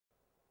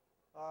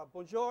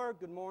Bonjour,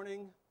 good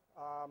morning.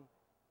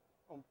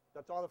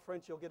 That's all the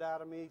French you'll get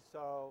out of me,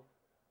 so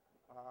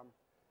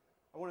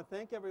I want to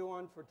thank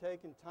everyone for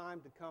taking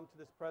time to come to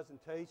this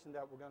presentation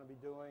that we're going to be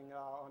doing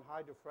on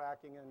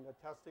hydrofracking and the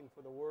testing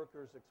for the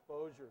workers'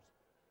 exposures.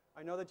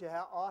 I know that you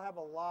all have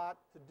a lot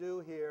to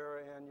do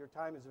here, and your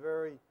time is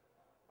very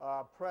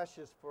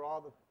precious for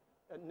all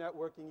the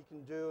networking you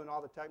can do and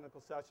all the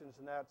technical sessions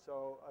and that,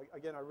 so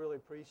again, I really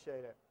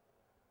appreciate it.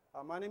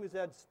 My name is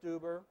Ed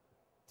Stuber.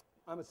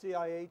 I'm a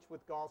CIH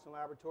with Galson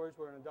Laboratories.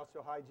 We're an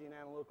industrial hygiene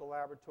analytical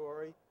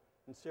laboratory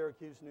in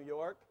Syracuse, New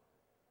York.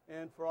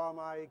 And for all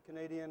my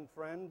Canadian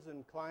friends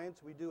and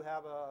clients, we do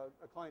have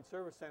a client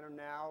service center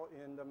now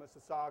in the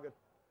Mississauga,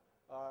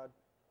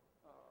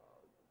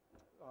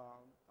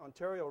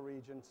 Ontario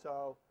region.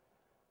 So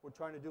we're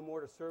trying to do more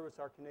to service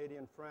our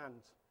Canadian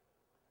friends.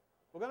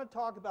 We're going to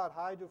talk about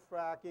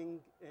hydrofracking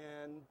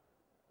and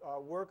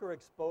worker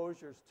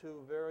exposures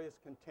to various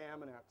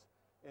contaminants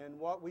and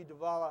what we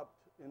developed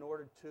in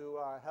order to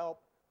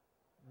help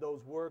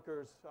those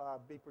workers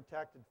be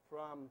protected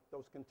from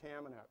those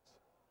contaminants.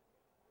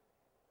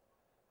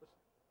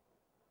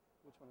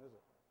 Which one is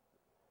it?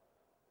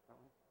 That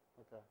one?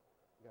 Okay,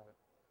 got it.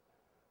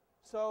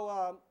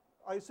 So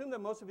I assume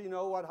that most of you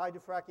know what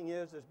hydrofracking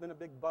is. There's been a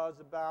big buzz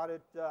about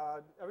it.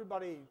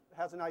 Everybody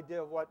has an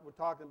idea of what we're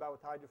talking about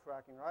with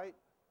hydrofracking, right?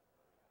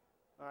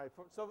 All right,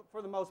 so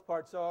for the most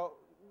part. So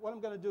what I'm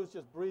going to do is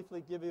just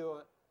briefly give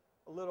you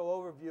a little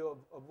overview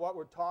of what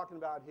we're talking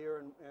about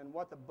here and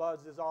what the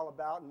buzz is all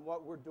about and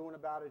what we're doing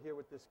about it here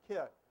with this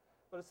kit.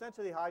 But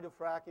essentially,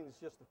 hydrofracking is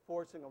just the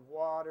forcing of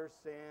water,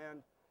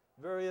 sand,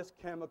 various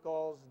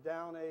chemicals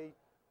down a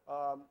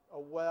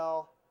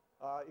well.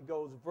 It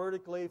goes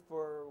vertically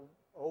for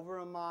over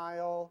a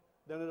mile,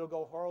 then it'll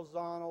go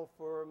horizontal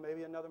for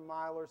maybe another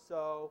mile or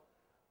so.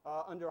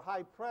 Under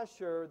high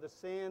pressure, the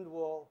sand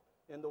will,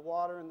 and the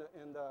water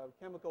and the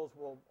chemicals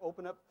will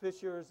open up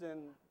fissures in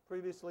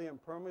previously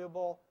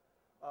impermeable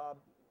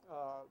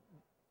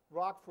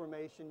rock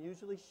formation,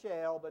 usually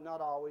shale, but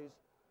not always.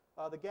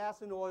 The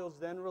gas and oil is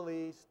then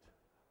released.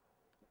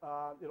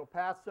 It'll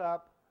pass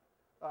up,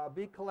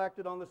 be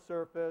collected on the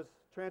surface,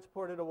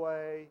 transported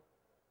away,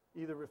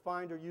 either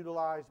refined or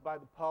utilized by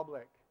the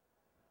public.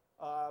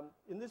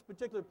 In this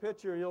particular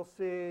picture, you'll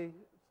see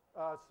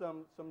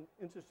some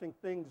interesting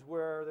things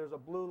where there's a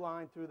blue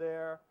line through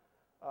there.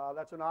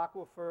 That's an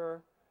aquifer.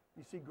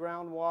 You see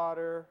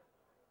groundwater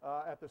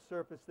at the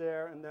surface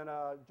there, and then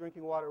a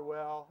drinking water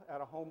well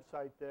at a home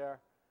site there,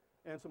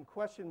 and some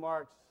question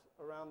marks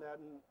around that,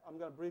 and I'm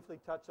going to briefly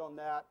touch on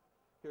that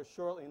here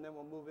shortly, and then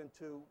we'll move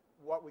into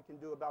what we can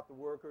do about the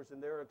workers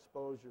and their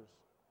exposures.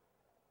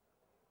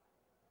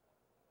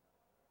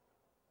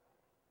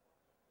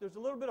 There's a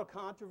little bit of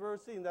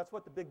controversy, and that's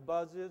what the big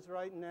buzz is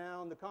right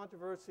now, and the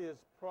controversy is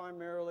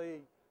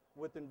primarily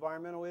with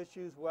environmental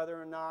issues,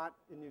 whether or not,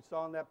 and you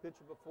saw in that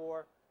picture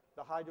before,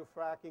 the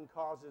hydrofracking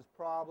causes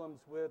problems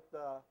with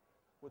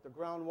the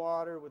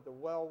groundwater, with the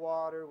well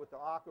water, with the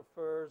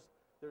aquifers.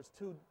 There's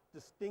two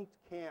distinct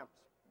camps.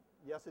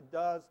 Yes, it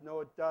does. No,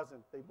 it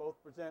doesn't. They both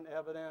present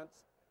evidence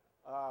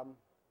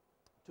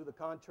to the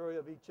contrary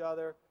of each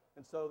other,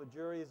 and so the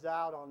jury is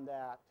out on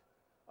that.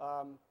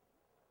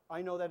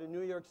 I know that in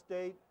New York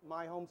State,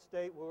 my home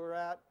state where we're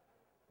at,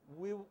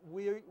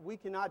 we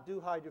cannot do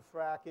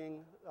hydrofracking.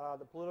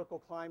 The political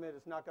climate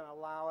is not going to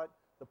allow it.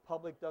 The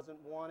public doesn't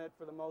want it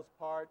for the most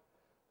part.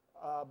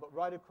 But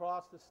right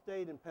across the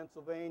state in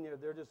Pennsylvania,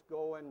 they're just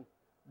going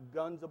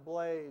guns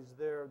ablaze.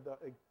 The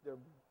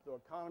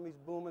economy's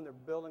booming. They're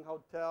building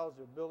hotels.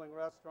 They're building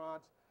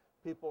restaurants.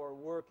 People are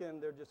working.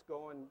 They're just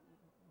going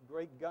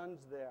great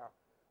guns there.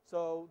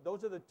 So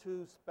those are the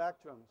two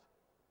spectrums.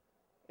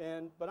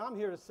 But I'm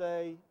here to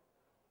say,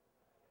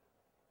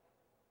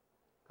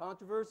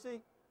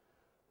 controversy?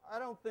 I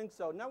don't think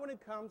so. Not when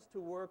it comes to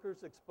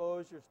workers'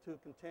 exposures to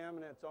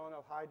contaminants on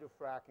a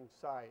hydrofracking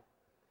site.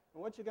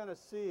 And what you're going to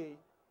see,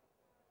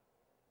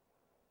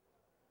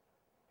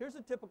 here's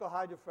a typical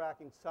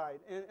hydrofracking site.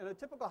 And a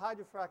typical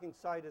hydrofracking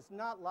site is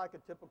not like a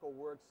typical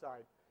work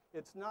site.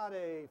 It's not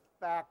a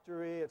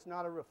factory. It's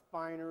not a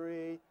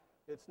refinery.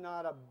 It's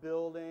not a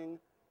building.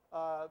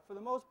 For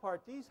the most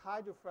part, these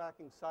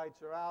hydrofracking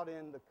sites are out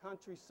in the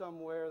country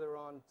somewhere. They're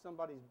on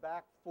somebody's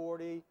back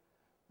 40.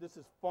 This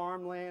is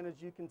farmland,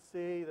 as you can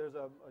see. There's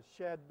a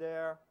shed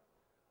there.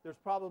 There's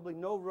probably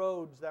no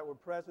roads that were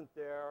present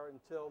there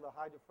until the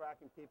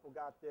hydrofracking people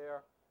got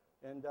there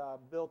and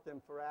built them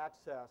for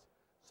access.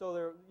 So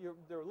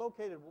they're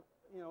located,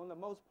 you know, in the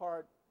most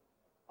part,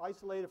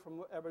 isolated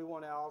from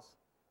everyone else.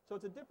 So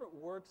it's a different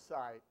work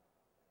site,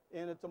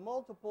 and it's a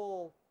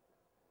multiple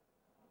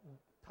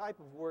type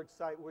of work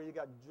site where you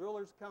got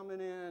drillers coming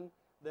in,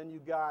 then you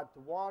got the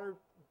water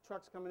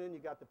trucks coming in, you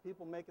got the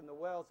people making the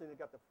wells, and you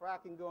got the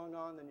fracking going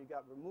on, then you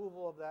got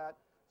removal of that.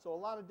 So a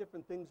lot of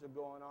different things are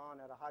going on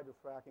at a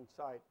hydrofracking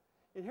site.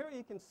 And here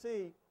you can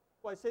see,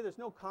 well, I say there's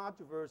no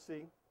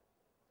controversy.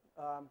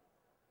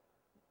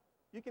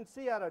 You can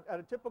see at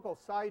a typical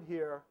site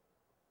here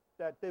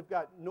that they've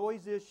got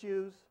noise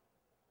issues.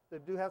 They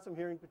do have some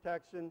hearing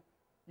protection.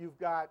 You've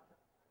got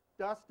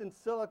dust and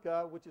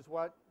silica, which is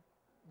what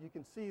you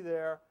can see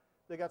there.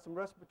 They got some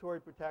respiratory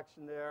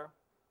protection there.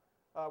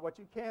 What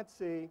you can't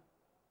see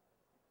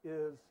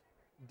is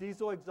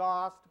diesel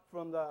exhaust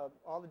from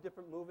all the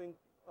different moving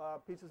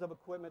pieces of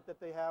equipment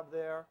that they have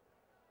there.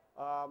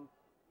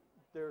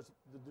 There's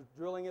the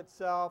drilling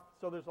itself,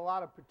 so there's a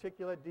lot of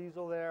particulate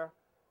diesel there.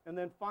 And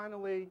then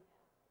finally,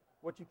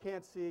 what you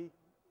can't see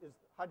is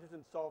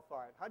hydrogen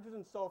sulfide.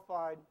 Hydrogen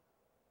sulfide,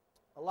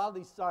 a lot of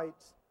these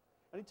sites,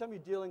 anytime you're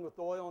dealing with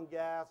oil and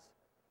gas,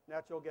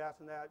 natural gas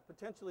and that,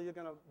 potentially you're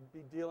going to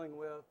be dealing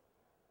with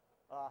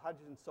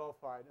hydrogen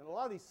sulfide. And a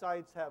lot of these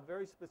sites have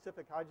very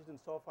specific hydrogen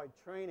sulfide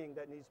training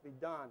that needs to be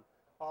done.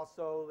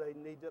 Also, they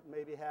need to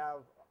maybe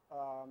have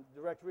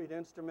direct read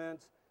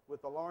instruments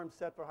with alarms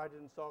set for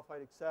hydrogen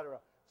sulfide, etc.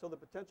 So the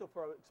potential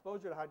for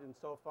exposure to hydrogen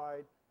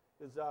sulfide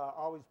is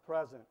always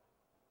present.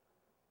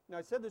 Now,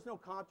 I said there's no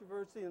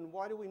controversy, and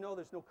why do we know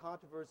there's no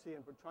controversy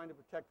in trying to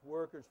protect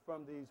workers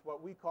from these,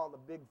 what we call the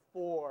big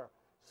four: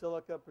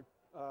 silica,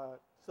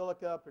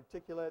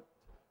 particulate,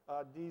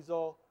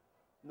 diesel,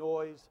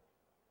 noise,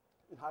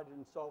 and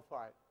hydrogen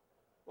sulfide?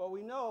 Well,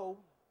 we know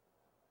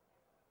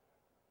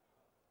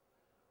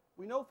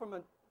from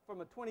a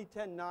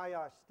 2010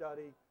 NIOSH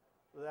study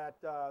that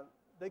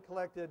they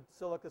collected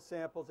silica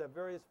samples at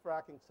various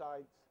fracking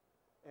sites,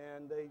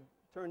 and they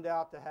turned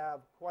out to have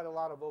quite a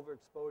lot of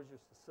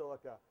overexposures to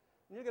silica.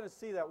 And you're going to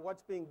see that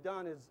what's being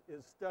done is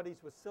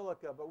studies with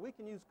silica, but we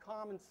can use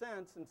common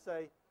sense and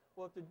say,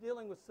 well, if they're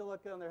dealing with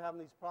silica and they're having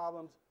these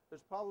problems,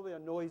 there's probably a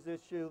noise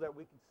issue that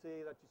we can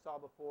see that you saw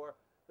before.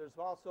 There's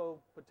also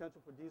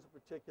potential for diesel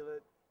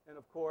particulate, and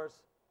of course,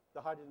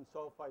 the hydrogen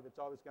sulfide that's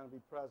always going to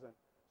be present.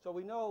 So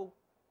we know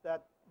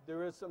that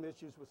there is some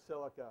issues with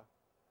silica.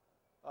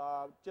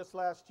 Just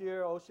last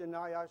year, OSHA and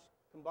NIOSH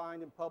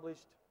combined and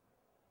published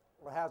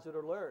a hazard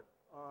alert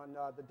on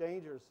the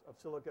dangers of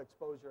silica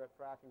exposure at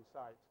fracking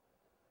sites.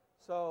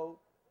 So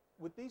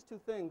with these two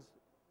things,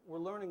 we're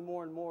learning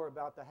more and more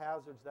about the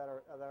hazards that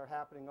are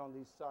happening on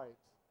these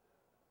sites.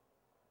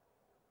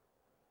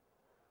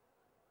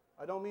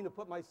 I don't mean to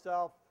put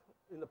myself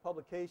in the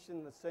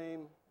publication the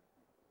same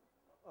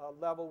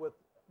level with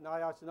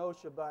NIOSH and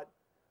OSHA, but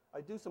I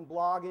do some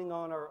blogging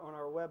on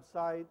our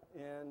website,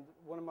 and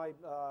one of my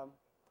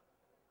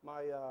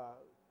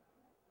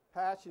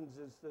passions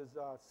is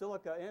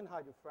silica and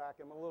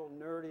hydrofracking. I'm a little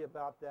nerdy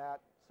about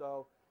that,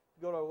 so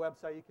if you go to our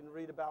website, you can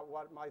read about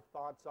what my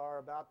thoughts are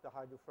about the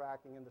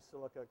hydrofracking and the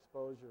silica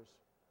exposures.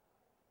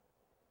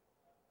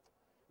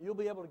 You'll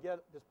be able to get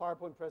this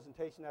PowerPoint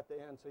presentation at the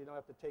end, so you don't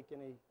have to take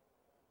any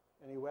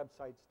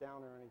websites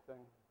down or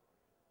anything.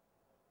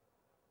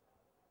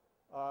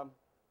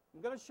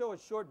 I'm going to show a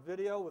short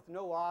video with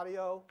no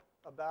audio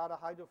about a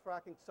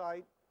hydrofracking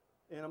site,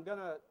 and I'm going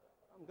to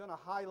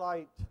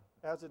highlight,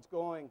 as it's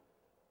going,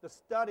 the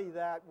study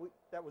that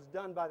was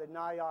done by the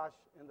NIOSH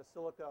and the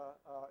silica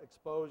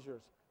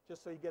exposures,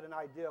 just so you get an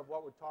idea of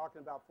what we're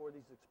talking about for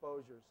these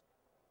exposures.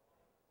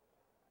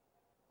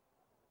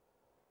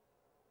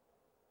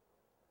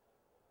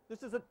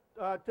 This is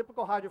a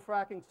typical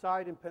hydrofracking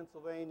site in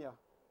Pennsylvania.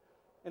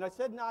 And I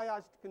said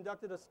NIOSH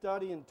conducted a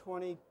study in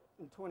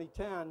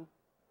 2010.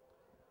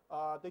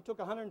 They took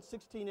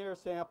 116 air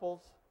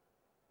samples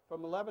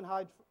from 11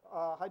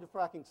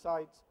 hydrofracking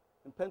sites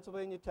in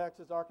Pennsylvania,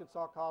 Texas,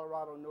 Arkansas,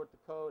 Colorado, and North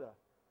Dakota.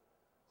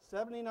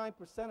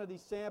 79% of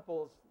these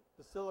samples,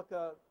 the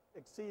silica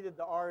exceeded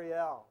the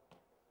REL.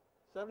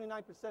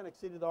 79%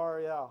 exceeded the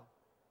REL.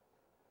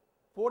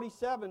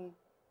 47%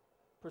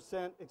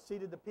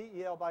 exceeded the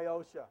PEL by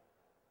OSHA.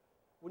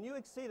 When you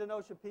exceed an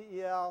OSHA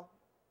PEL,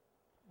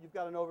 you've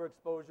got an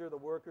overexposure. The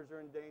workers are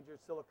in danger.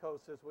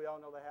 Silicosis, we all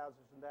know the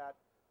hazards in that.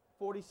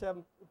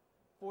 47%.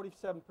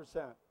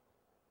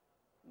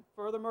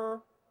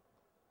 Furthermore,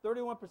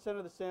 31%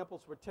 of the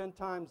samples were 10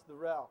 times the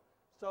REL.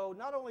 So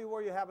not only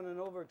were you having an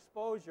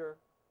overexposure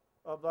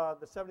of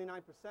the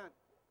 79%,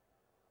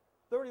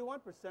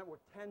 31% were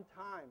 10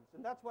 times.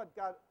 And that's what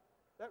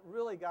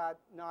really got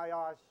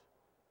NIOSH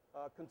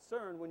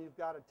concerned when you've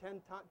got a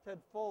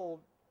 10-fold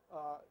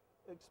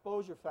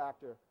exposure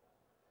factor.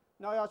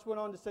 NIOSH went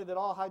on to say that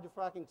all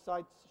hydrofracking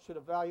sites should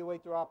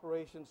evaluate their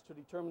operations to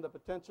determine the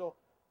potential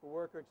for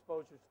worker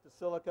exposures to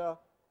silica,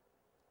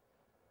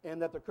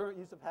 and that the current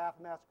use of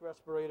half-mask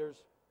respirators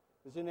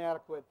is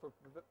inadequate for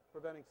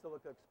preventing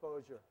silica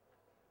exposure.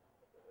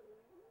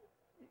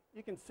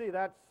 You can see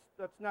that's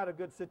not a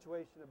good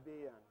situation to be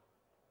in.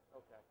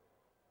 Okay.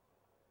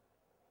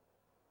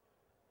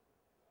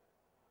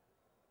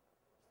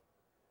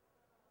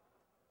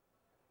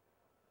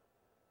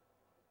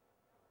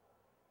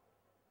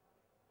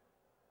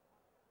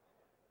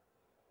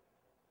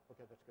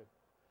 Okay, that's good.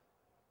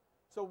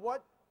 So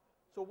what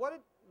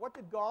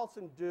did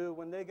Galson do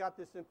when they got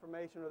this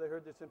information or they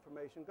heard this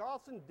information?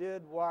 Galson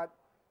did what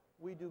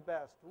we do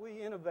best. We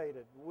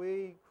innovated.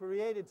 We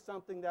created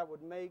something that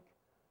would make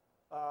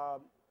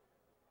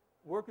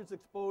workers'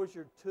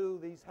 exposure to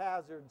these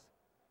hazards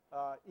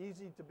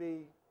easy to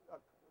be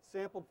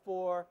sampled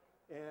for,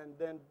 and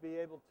then be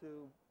able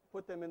to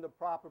put them in the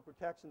proper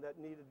protection that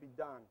needed to be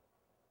done.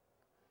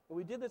 And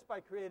we did this by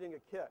creating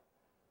a kit.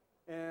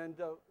 And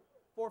 4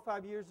 or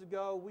 5 years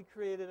ago, we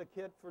created a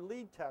kit for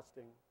lead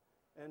testing.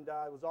 And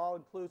it was all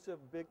inclusive,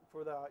 big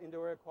for the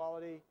indoor air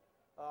quality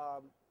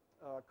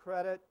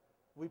credit.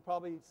 We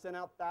probably sent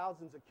out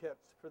thousands of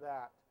kits for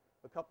that.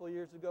 A couple of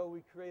years ago,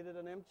 we created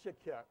an AIHce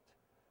kit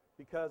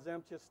because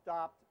AIHce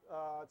stopped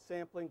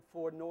sampling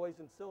for noise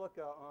and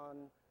silica on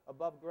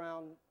above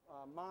ground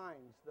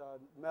mines,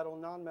 the metal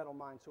and non-metal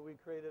mines. So we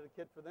created a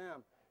kit for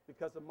them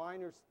because the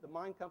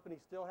mine companies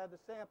still had to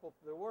sample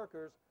for their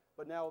workers,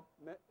 but now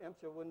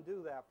AIHce wouldn't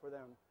do that for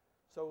them.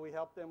 So we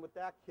helped them with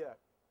that kit.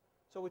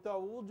 So we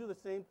thought, well, we'll do the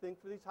same thing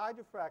for these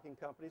hydrofracking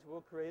companies.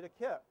 We'll create a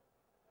kit.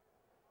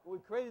 We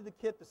created the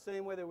kit the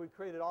same way that we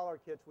created all our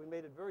kits. We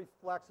made it very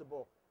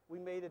flexible. We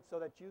made it so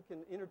that you can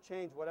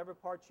interchange whatever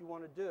parts you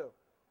want to do.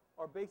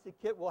 Our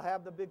basic kit will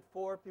have the big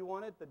four if you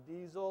want it, the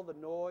diesel, the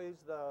noise,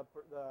 the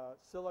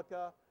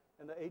silica,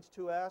 and the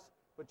H2S.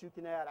 But you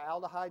can add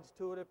aldehydes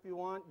to it if you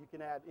want. You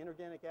can add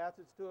inorganic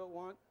acids to it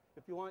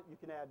if you want. You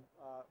can add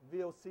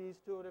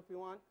VOCs to it if you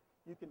want.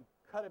 You can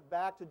cut it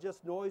back to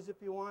just noise if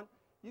you want.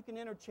 You can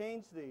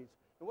interchange these.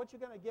 And what you're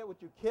going to get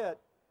with your kit,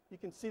 you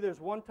can see there's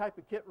one type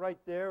of kit right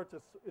there.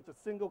 It's a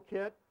single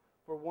kit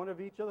for one of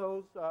each of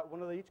those,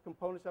 each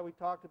components that we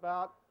talked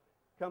about.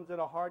 Comes in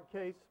a hard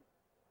case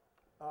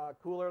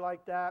cooler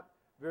like that.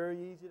 Very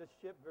easy to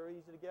ship, very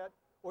easy to get.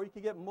 Or you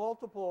can get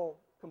multiple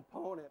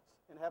components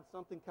and have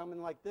something come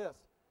in like this.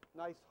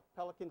 Nice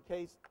Pelican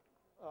case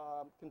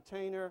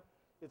container.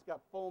 It's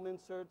got foam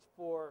inserts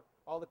for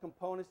all the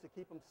components to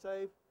keep them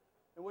safe.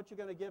 And what you're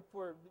going to get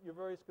for your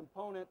various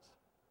components,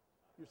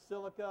 your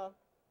silica,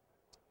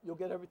 you'll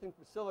get everything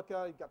for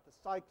silica. You've got the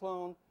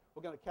cyclone.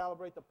 We're going to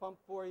calibrate the pump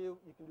for you.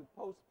 You can do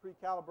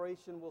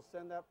post-pre-calibration. We'll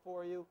send that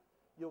for you.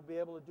 You'll be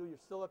able to do your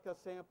silica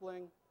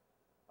sampling.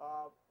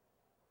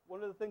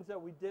 One of the things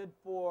that we did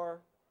for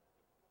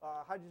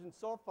hydrogen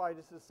sulfide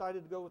is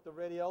decided to go with the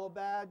radiolo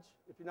badge.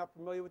 If you're not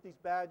familiar with these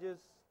badges,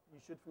 you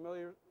should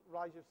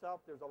familiarize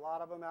yourself. There's a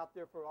lot of them out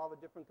there for all the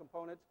different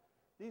components.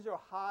 These are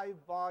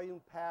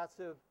high-volume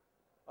passive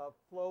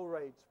flow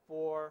rates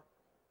for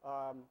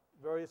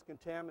various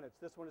contaminants.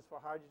 This one is for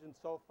hydrogen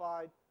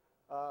sulfide.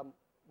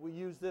 We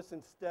use this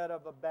instead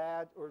of a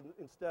badge or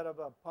instead of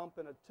a pump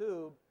and a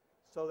tube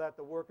so that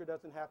the worker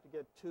doesn't have to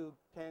get too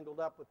tangled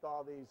up with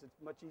all these. It's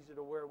much easier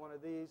to wear one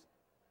of these.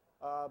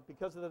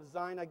 Because of the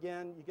design,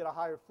 again, you get a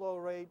higher flow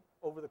rate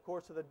over the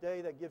course of the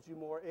day. That gives you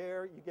more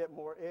air. You get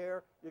more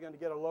air, you're going to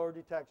get a lower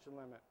detection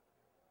limit.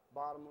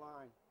 Bottom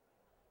line.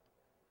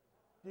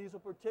 Diesel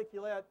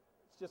particulate,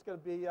 it's just going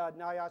to be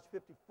NIOSH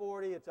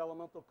 5040. It's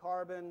elemental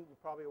carbon.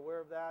 You're probably aware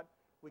of that.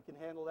 We can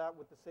handle that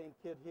with the same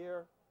kit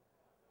here.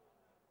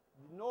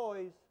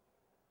 Noise,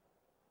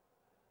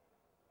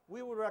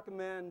 we would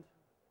recommend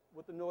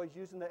with the noise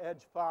using the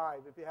Edge 5.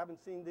 If you haven't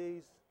seen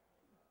these,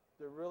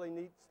 they're really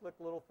neat, slick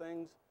little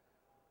things.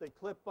 They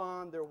clip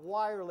on. They're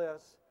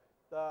wireless.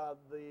 The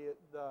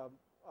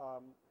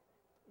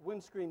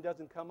windscreen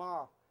doesn't come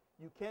off.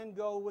 You can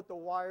go with the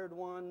wired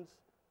ones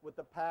with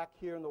the pack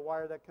here and the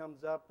wire that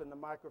comes up and the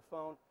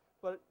microphone.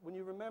 But when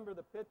you remember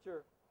the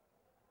picture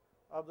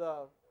of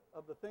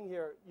the thing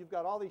here, you've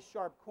got all these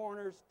sharp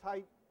corners,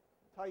 tight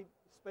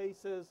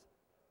spaces,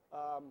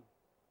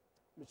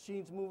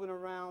 machines moving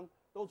around.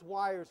 Those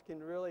wires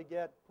can really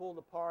get pulled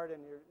apart,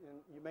 and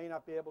you may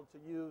not be able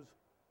to use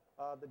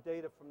the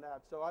data from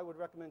that. So I would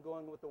recommend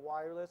going with the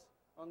wireless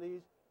on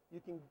these. You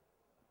can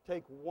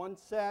take one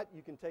set.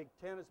 You can take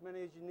 10, as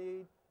many as you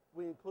need.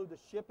 We include the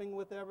shipping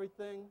with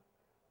everything.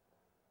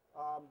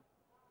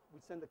 We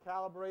send the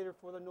calibrator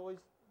for the noise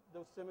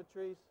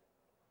dosimetries.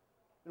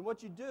 And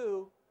what you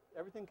do,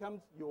 everything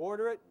comes, you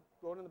order it,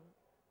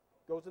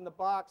 goes in the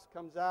box,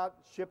 comes out,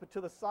 ship it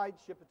to the site,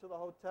 ship it to the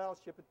hotel,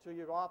 ship it to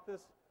your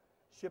office.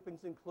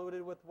 Shipping's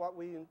included with what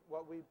we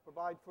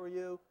provide for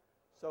you.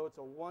 So it's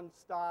a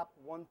one-stop,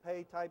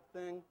 one-pay type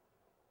thing.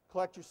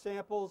 Collect your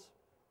samples.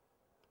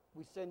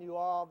 We send you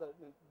all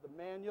the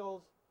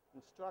manuals,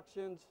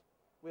 instructions.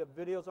 We have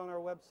videos on our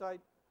website.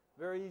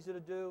 Very easy to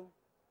do.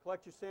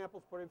 Collect your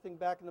samples, put everything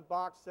back in the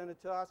box, send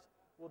it to us.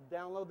 We'll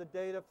download the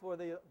data for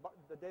the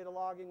data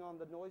logging on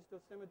the noise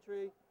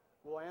dosimetry.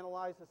 We'll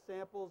analyze the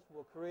samples.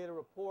 We'll create a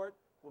report.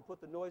 We'll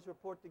put the noise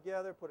report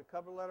together, put a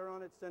cover letter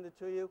on it, send it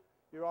to you.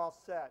 You're all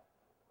set.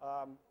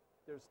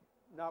 There's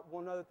not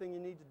one other thing you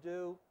need to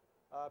do.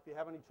 If you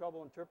have any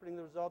trouble interpreting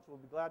the results, we'll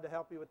be glad to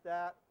help you with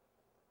that.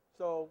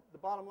 So the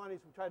bottom line is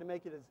we try to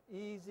make it as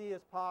easy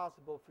as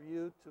possible for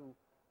you to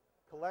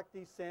collect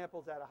these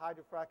samples at a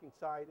hydrofracking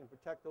site and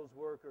protect those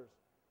workers.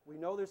 We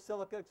know there's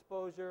silica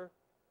exposure.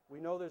 We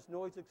know there's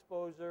noise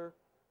exposure.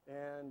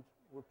 And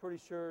we're pretty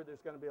sure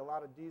there's going to be a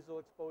lot of diesel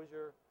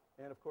exposure.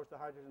 And, of course, the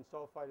hydrogen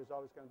sulfide is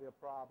always going to be a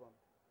problem.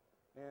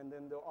 And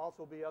then there'll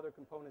also be other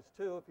components,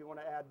 too, if you want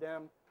to add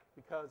them,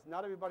 because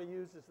not everybody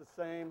uses the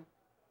same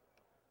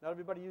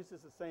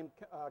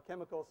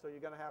chemicals, so you're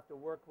going to have to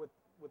work with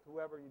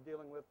whoever you're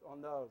dealing with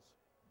on those.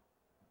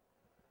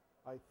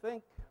 I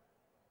think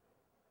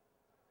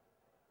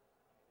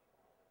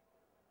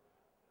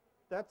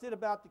that's it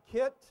about the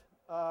kit.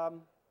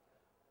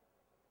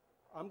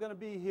 I'm going to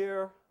be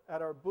here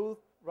at our booth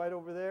right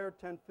over there,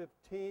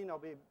 10:15. I'll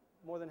be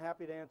more than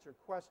happy to answer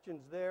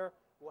questions there.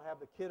 We'll have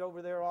the kit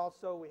over there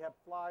also. We have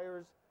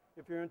flyers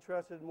if you're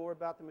interested in more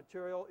about the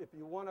material. If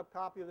you want a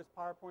copy of this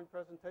PowerPoint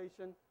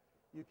presentation,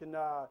 you can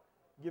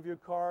give your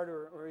card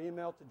or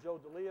email to Joe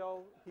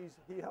DeLeo.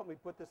 He helped me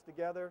put this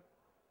together.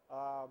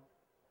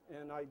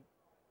 And I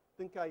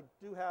think I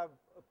do have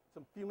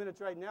some few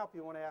minutes right now if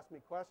you want to ask me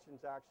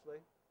questions, actually.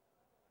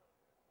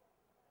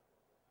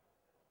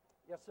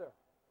 Yes, sir.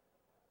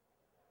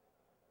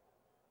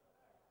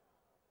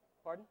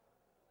 Pardon?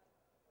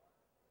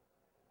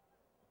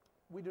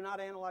 We do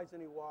not analyze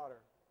any water.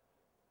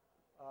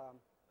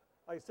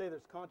 Like I say,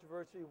 there's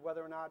controversy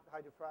whether or not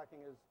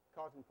hydrofracking is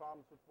causing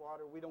problems with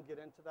water. We don't get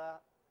into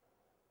that,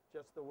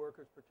 just the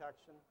workers'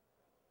 protection.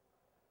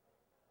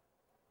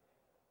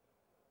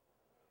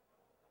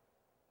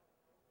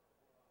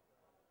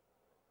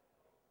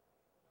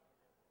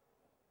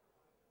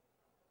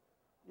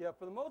 Yeah,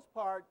 for the most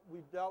part,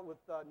 we've dealt with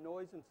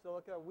noise and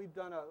silica. We've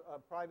done a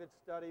private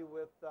study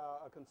with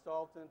a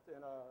consultant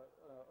in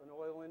an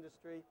oil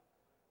industry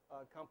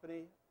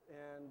company,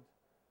 and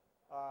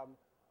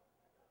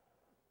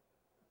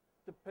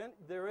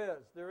there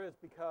is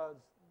because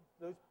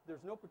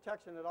there's no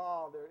protection at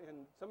all.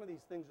 And some of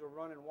these things are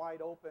running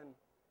wide open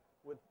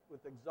with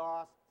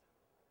exhaust.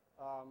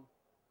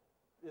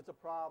 It's a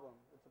problem.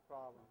 It's a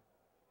problem.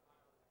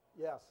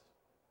 Yes,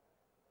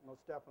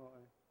 most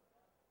definitely.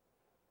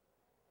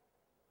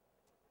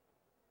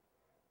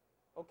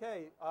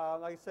 Okay,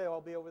 like I say,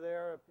 I'll be over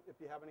there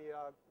if you have any,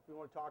 if you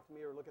want to talk to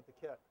me or look at the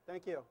kit.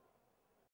 Thank you.